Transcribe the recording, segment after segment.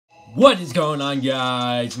What is going on,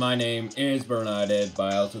 guys? My name is Bernadette,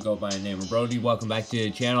 but I also go by the name of Brody. Welcome back to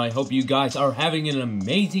the channel. I hope you guys are having an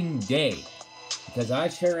amazing day, because I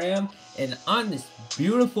sure am. And on this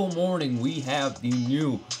beautiful morning, we have the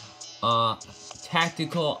new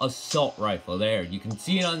tactical assault rifle. There, you can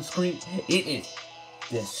see it on screen. It is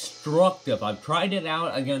destructive. I've tried it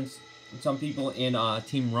out against some people in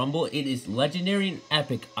Team Rumble. It is legendary and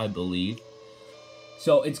epic, I believe.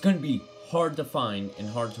 So it's going to be hard to find and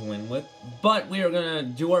hard to win with, but we are gonna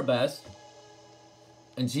do our best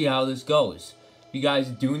and see how this goes. If you guys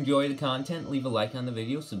do enjoy the content, leave a like on the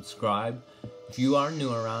video, subscribe. If you are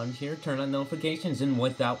new around here, turn on notifications, and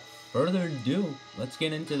without further ado, let's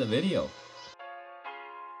get into the video.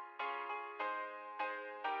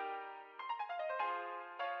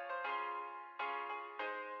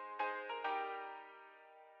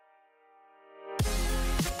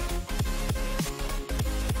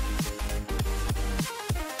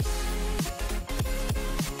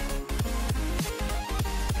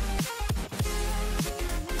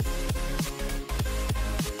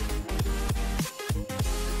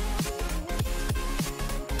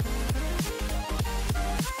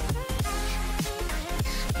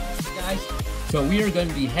 So we are going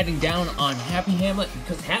to be heading down on Happy Hamlet,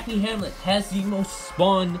 because Happy Hamlet has the most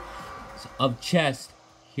spawn of chests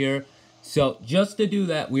here. So just to do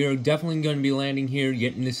that, we are definitely going to be landing here,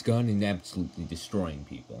 getting this gun, and absolutely destroying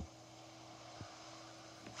people.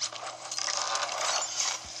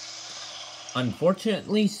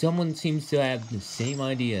 Unfortunately, someone seems to have the same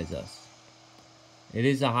idea as us. It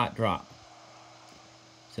is a hot drop.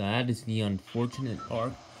 So that is the unfortunate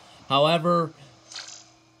part. However,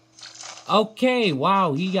 okay,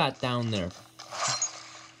 wow, he got down there.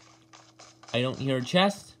 I don't hear a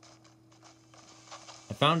chest.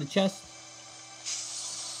 I found a chest.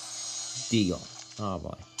 Deagle. Oh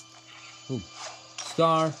boy. Ooh.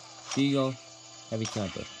 Scar, Deagle, heavy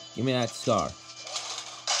sniper. Give me that scar.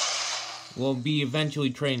 We'll be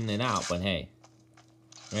eventually trading it out, but hey.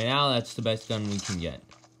 Right now, that's the best gun we can get.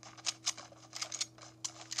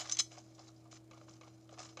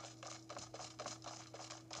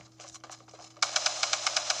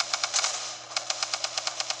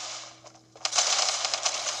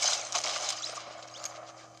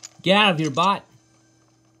 Get out of here, bot!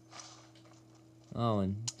 Oh,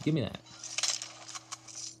 and give me that.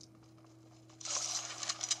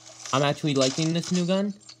 I'm actually liking this new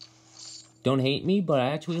gun. Don't hate me, but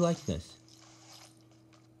I actually like this.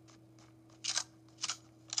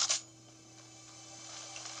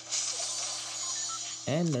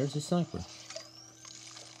 And there's a sniper.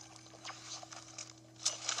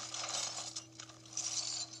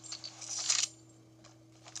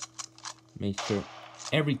 Make sure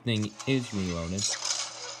everything is reloaded.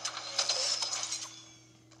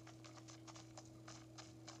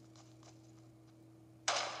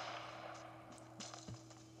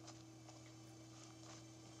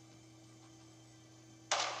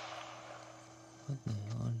 What the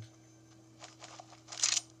hell?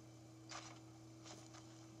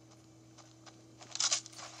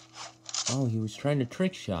 Oh, he was trying to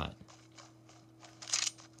trick shot.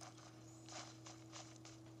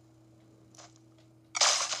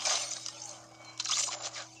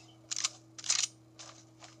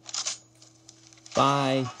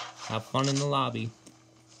 Bye. Have fun in the lobby.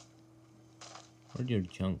 Where'd your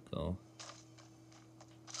junk go?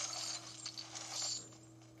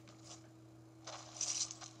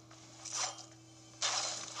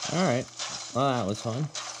 Alright. Well, that was fun.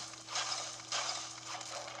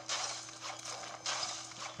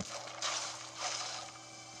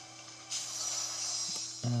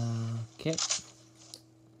 Okay.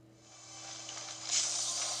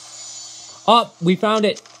 Oh, we found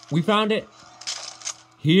it. We found it.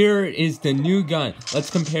 Here is the new gun.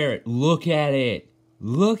 Let's compare it. Look at it.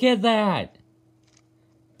 Look at that.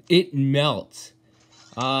 It melts.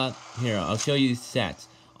 Here, I'll show you the stats.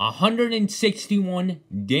 161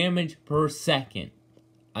 damage per second,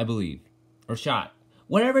 I believe. Or shot.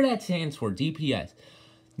 Whatever that stands for, DPS.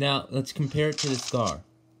 Now, let's compare it to the Scar.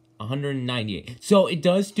 198. So, it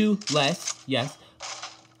does do less, yes.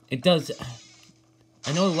 It does.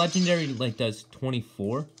 I know Legendary, like, does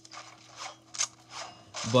 24.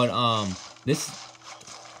 But, this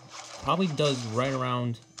probably does right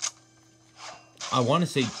around, I want to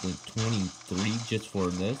say like 23 just for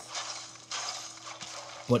this.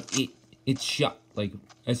 But it's shot, like,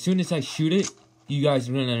 as soon as I shoot it, you guys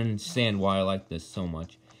are going to understand why I like this so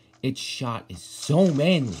much. Its shot is so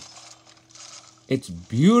manly. It's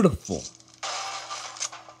beautiful.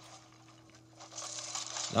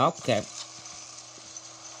 Okay.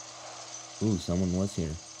 Ooh, someone was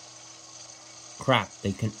here. crap,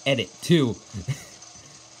 they can edit too.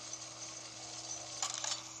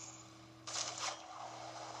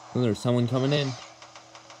 Oh, there's someone coming in.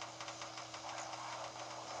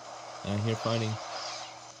 I hear fighting.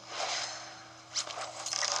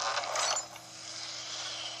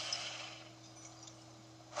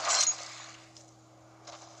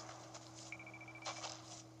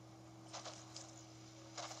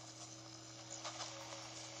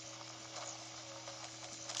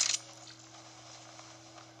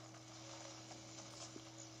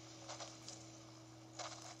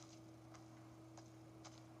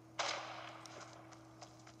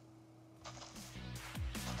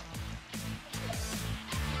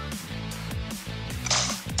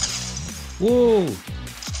 Whoa!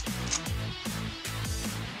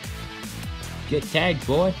 Get tagged,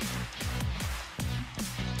 boy.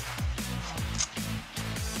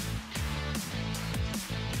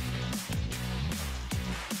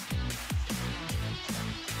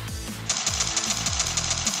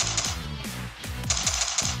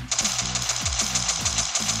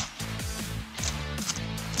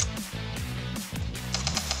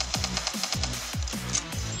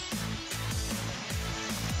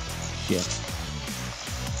 Shit.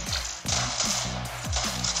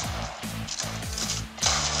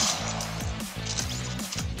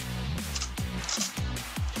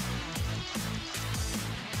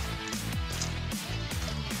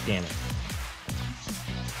 Damn it.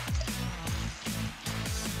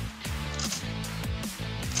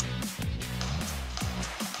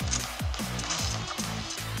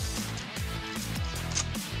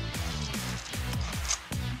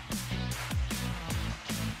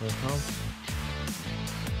 Here it comes.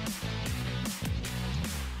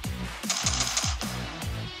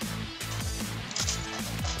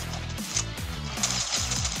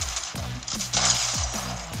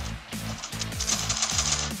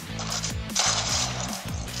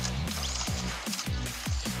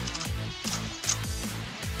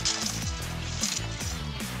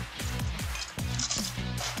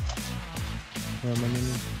 Where am I in?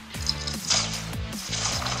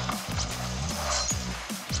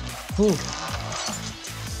 Whew.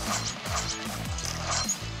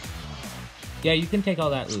 Yeah, you can take all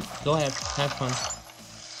that loot. Go ahead, have fun.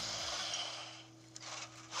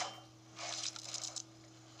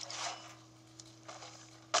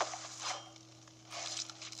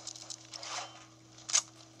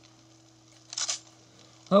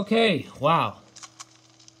 Okay, wow.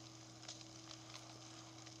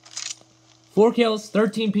 4 kills,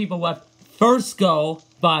 13 people left. First go,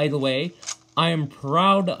 by the way. I am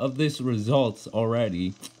proud of this results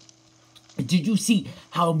already. Did you see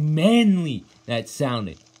how manly that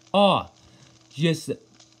sounded? Oh, just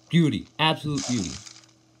beauty. Absolute beauty.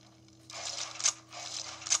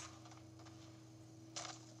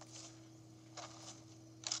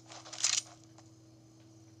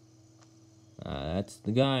 That's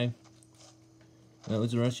the guy that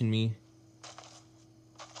was rushing me.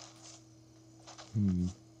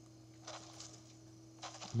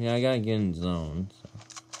 Yeah, I gotta get in zone. So.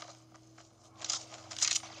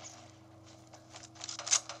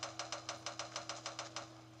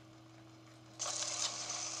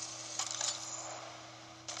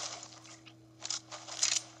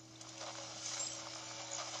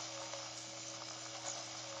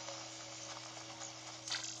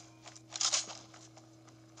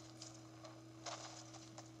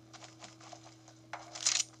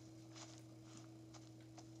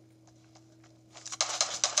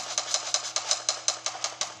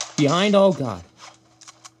 Behind, oh god.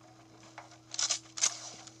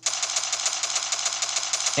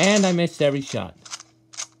 And I missed every shot.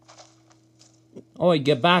 Oi,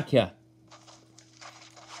 get back here.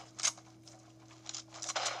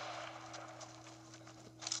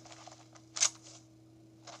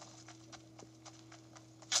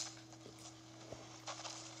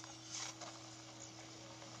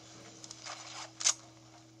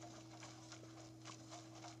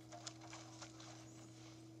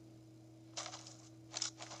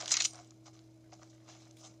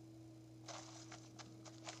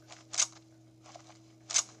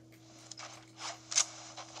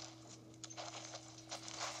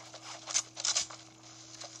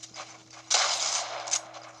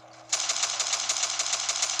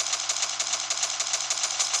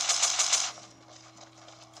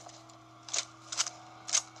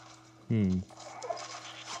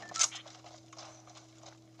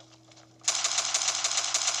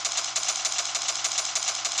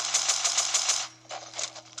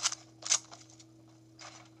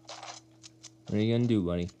 What are you gonna do,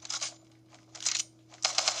 buddy?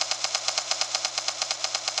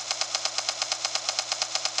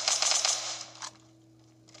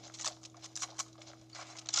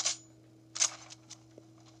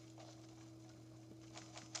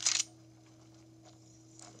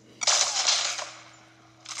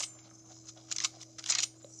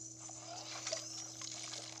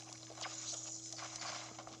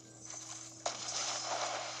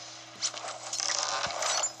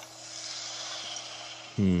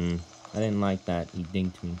 I didn't like that. He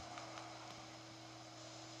dinked me.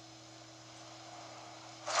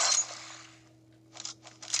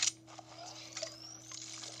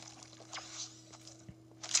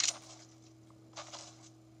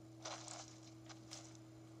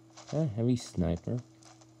 A heavy sniper.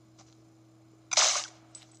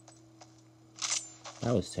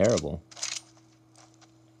 That was terrible.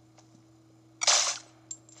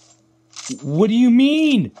 What do you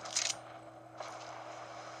mean?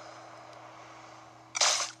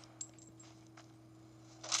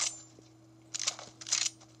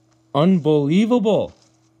 Unbelievable.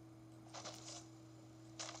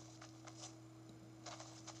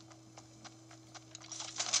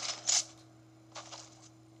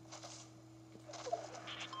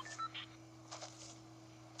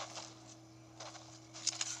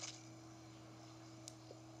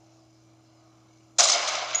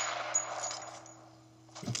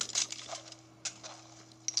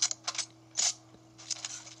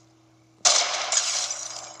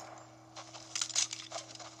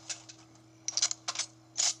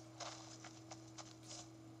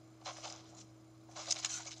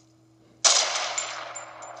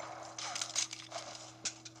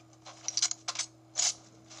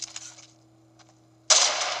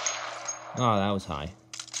 Oh, that was high.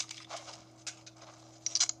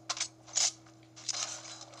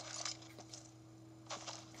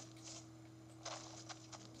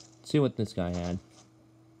 Let's see what this guy had.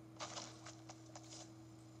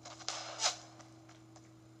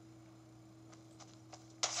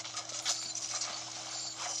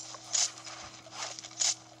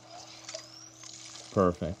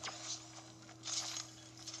 Perfect.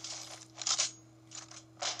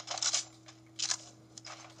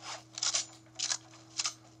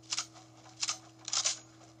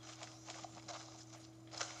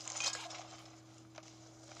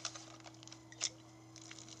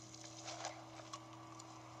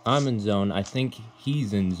 I'm in zone. I think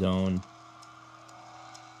he's in zone.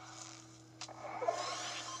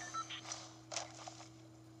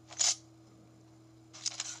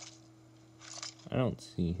 I don't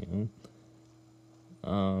see him.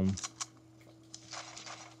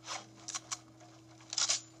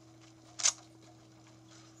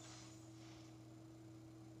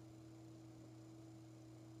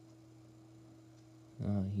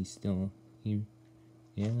 He's still here.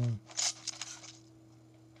 Yeah.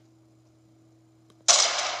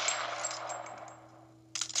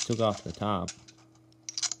 Took off the top.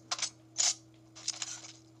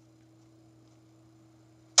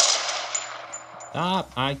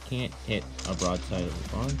 Stop! I can't hit a broadside of the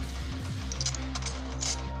barn.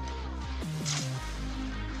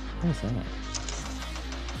 What is that?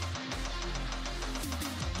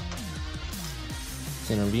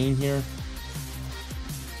 Let's intervene here.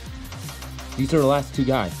 These are the last two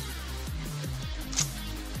guys.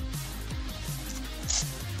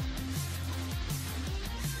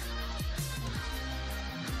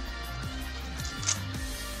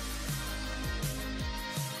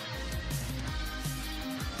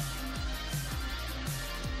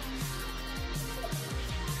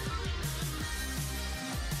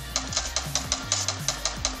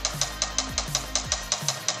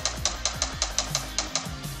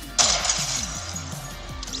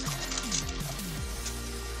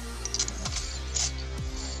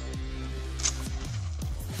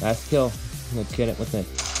 Last kill. Let's get it with it.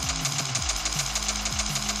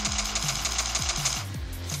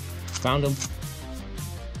 Found him.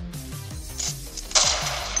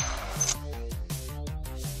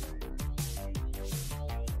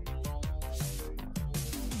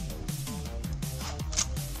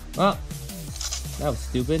 Oh, that was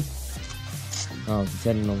stupid. Oh, he's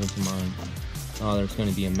heading over to mine. Oh, there's going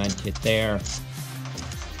to be a med kit there.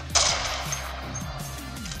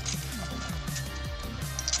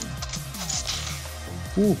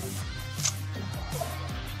 Ooh.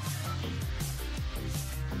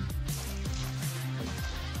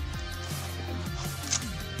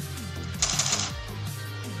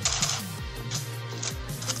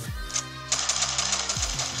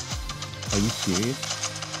 Are you serious?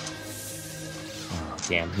 Oh,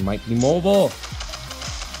 damn, he might be mobile.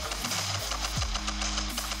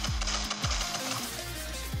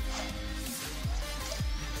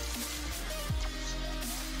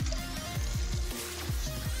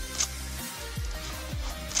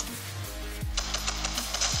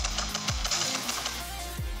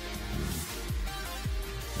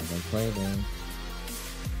 Play then.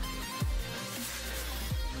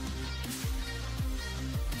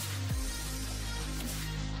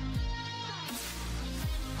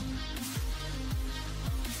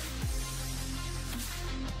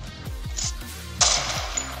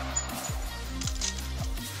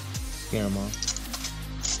 Scare them off.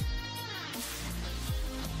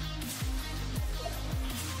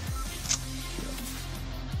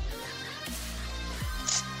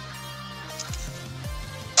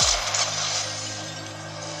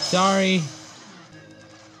 Sorry.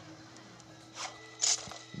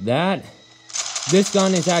 This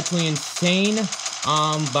gun is actually insane.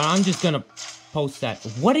 But I'm just gonna post that.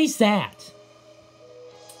 What is that?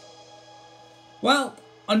 Well,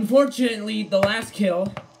 unfortunately, the last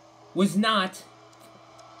kill was not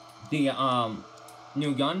the,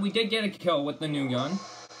 new gun. We did get a kill with the new gun.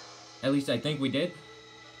 At least I think we did.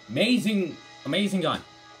 Amazing gun.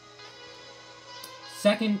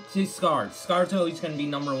 Second to Scars. Scars are always going to be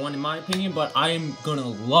 #1 in my opinion, but I am going to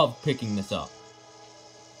love picking this up.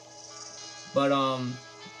 But,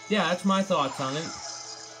 yeah, that's my thoughts on it.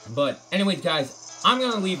 But, anyways, guys, I'm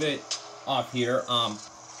going to leave it off here.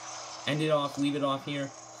 End it off, leave it off here.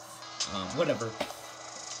 Whatever.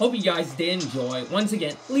 Hope you guys did enjoy. Once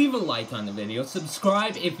again, leave a like on the video.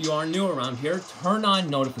 Subscribe if you are new around here. Turn on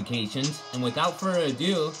notifications. And without further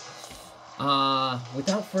ado,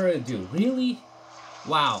 really?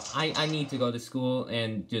 Wow, I need to go to school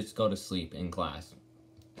and just go to sleep in class.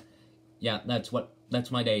 Yeah, that's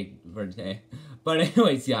my day for today. But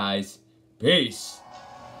anyways, guys, peace.